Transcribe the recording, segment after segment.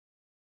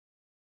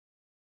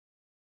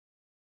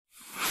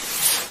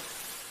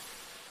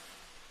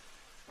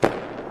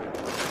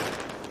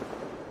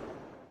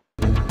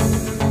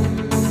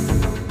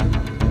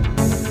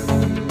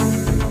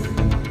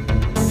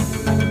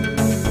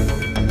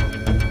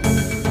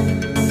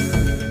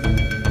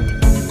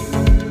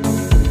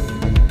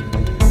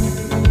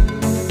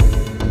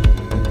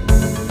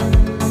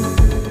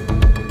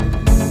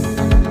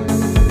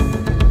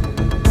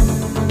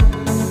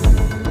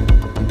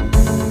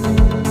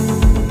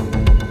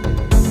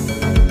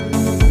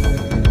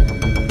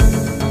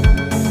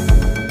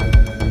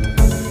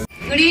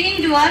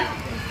to all.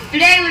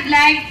 Today I would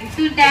like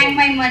to thank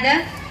my mother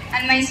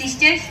and my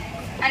sisters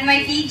and my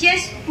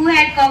teachers who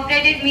had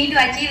cooperated me to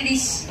achieve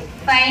this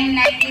fine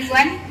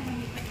 91.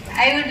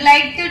 I would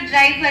like to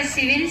try for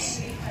civils.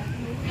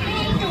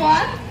 To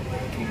all,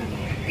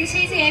 this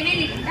is A.V.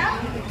 Likita.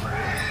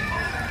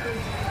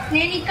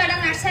 నేను ఇక్కడ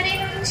nursery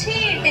నుంచి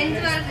 10th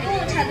వరకు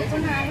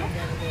చదువుకున్నాను.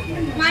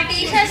 మా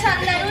teachers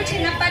అందరూ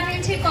చిన్నప్పటి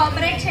నుంచి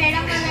cooperate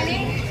చేయడం వల్లనే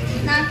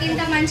నాకు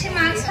ఇంత మంచి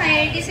మార్క్స్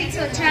 586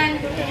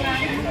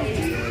 వచ్చాయనుకుంటున్నాను.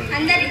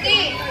 అందరికీ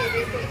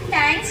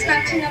థ్యాంక్స్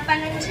నాకు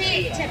చిన్నప్పటి నుంచి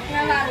చెప్పిన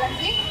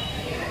వాళ్ళకి.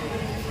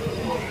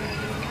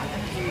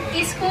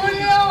 ఈ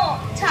స్కూల్లో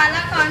చాలా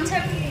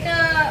కాన్సెప్ట్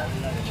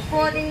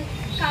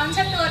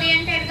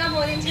ఓరియంటెడ్గా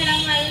బోధించడం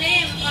వల్లే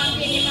మాకు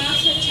ఎన్ని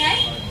మార్క్స్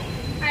వచ్చాయి.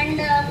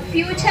 అండ్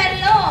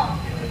ఫ్యూచర్లో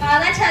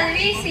బాగా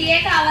చదివి CA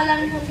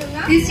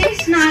కావాలనుకుంటున్నా. This is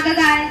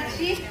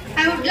Nagagayatri.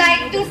 I would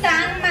like to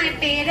thank my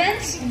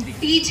parents,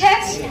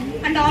 teachers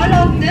and all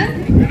of them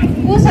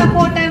who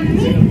supported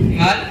me.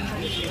 Well,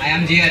 I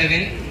am G.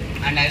 Arvind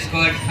and I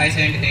scored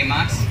 573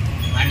 marks,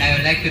 and I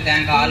would like to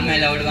thank all my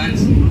loved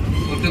ones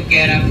who took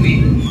care of me,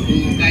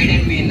 who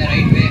guided me in the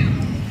right way,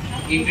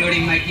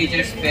 including my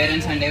teachers,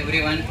 parents and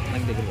everyone.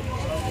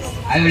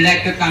 I would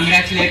like to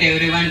congratulate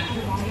everyone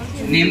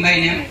name by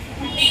name,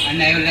 and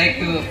I would like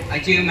to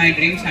achieve my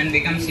dreams and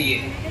become CA.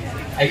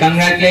 I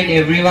congratulate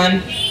everyone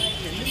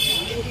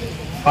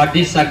for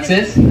this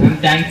success. I am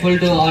thankful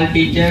to all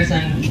teachers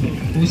and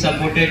who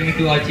supported me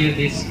to achieve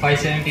this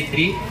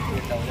 573.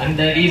 And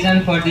the reason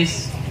for this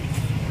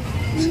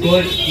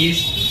score is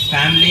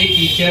family,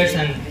 teachers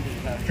and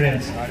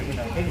friends.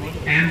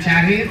 I am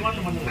Shahir.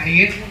 I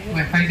get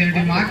my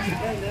 570 marks.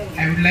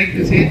 I would like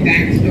to say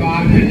thanks to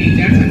all my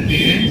teachers and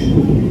parents.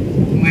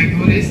 My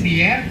goal is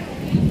CA.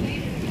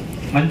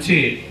 మంచి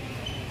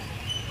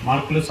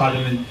మార్కులు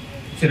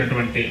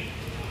సాధించినటువంటి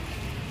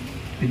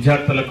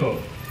విద్యార్థులకు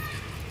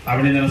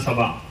అభినందన సభ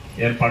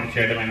ఏర్పాటు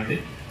చేయడమైనది.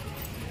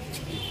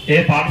 ఏ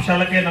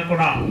పాఠశాలకైనా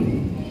కూడా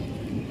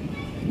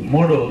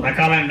 3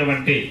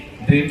 రకాలైనటువంటి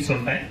dreams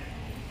ఉంటాయి.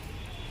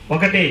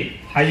 ఒకటి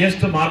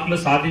highest మార్కులు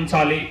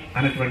సాధించాలి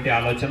అనేటువంటి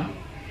ఆలోచన.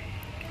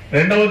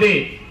 రెండవది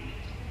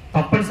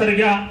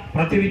తప్పనిసరిగా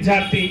ప్రతి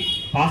విద్యార్థి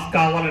పాస్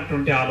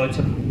కావాలనేటువంటి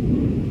ఆలోచన.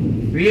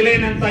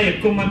 వీలైనంత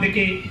ఎక్కువ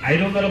మందికి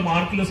 500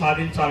 మార్కులు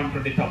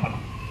సాధించాలనేటువంటి తపన.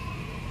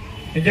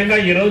 నిజంగా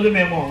ఈరోజు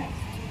మేము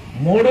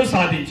 3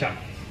 సాధించాం.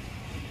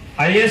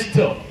 హైయెస్ట్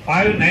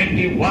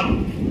 591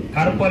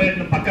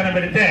 కార్పొరేట్ను పక్కన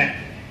పెడితే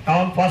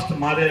టౌన్ ఫస్ట్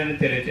మాదేనని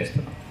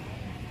తెలియజేస్తున్నాం.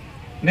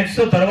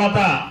 నెక్స్ట్ తర్వాత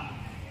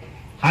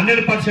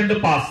 100%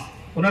 పాస్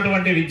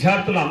ఉన్నటువంటి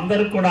విద్యార్థులు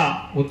అందరూ కూడా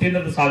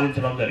ఉత్తీర్ణత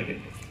సాధించడం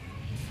జరిగింది.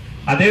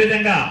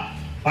 అదేవిధంగా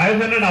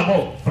 500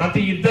 అబోవ్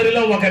ప్రతి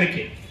ఇద్దరిలో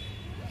ఒకరికి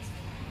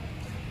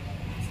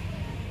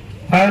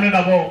 500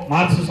 అబోవ్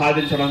మార్క్స్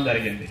సాధించడం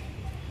జరిగింది.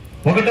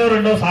 1,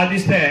 2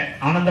 సాధిస్తే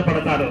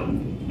ఆనందపడతారు.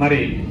 మరి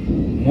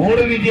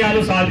 3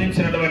 విజయాలు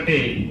సాధించినటువంటి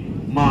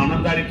మా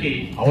ఆనందానికి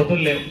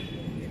అవధులు లేవు.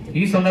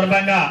 ఈ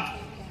సందర్భంగా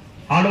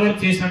హార్డ్ వర్క్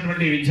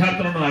చేసినటువంటి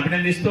విద్యార్థులను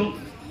అభినందిస్తూ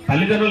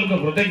తల్లిదండ్రులకు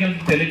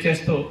కృతజ్ఞతలు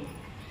తెలియజేస్తూ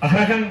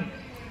అర్హం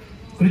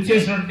కృషి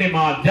చేసినటువంటి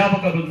మా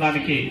అధ్యాపక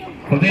బృందానికి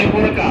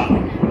హృదయపూర్వక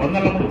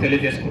వందనములు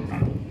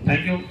తెలియజేసుకుంటున్నాను.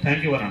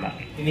 థ్యాంక్ యూ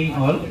అనండి.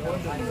 All.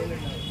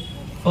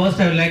 First,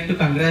 I would like to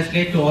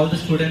congratulate to all the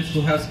students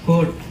who have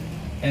scored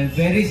a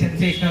very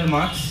sensational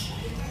marks.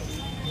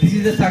 This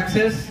is the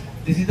success,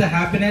 this is the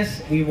happiness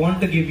we want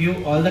to give you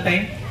all the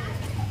time,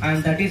 and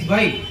that is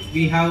why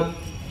we have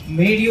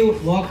made you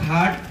work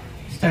hard,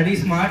 study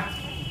smart.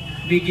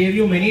 We gave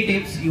you many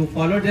tips, you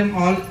followed them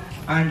all,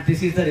 and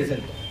this is the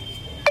result.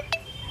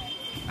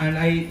 And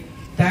I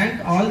thank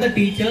all the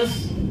teachers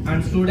and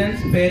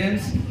students,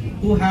 parents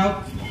who have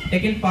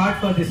taken part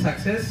for this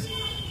success,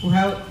 who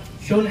have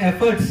shown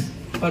efforts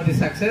for this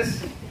success,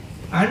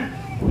 and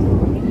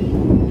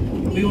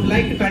we would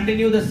like to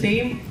continue the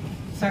same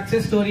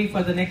success story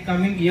for the next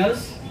coming years,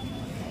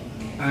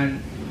 and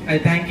I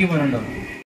thank you one and all.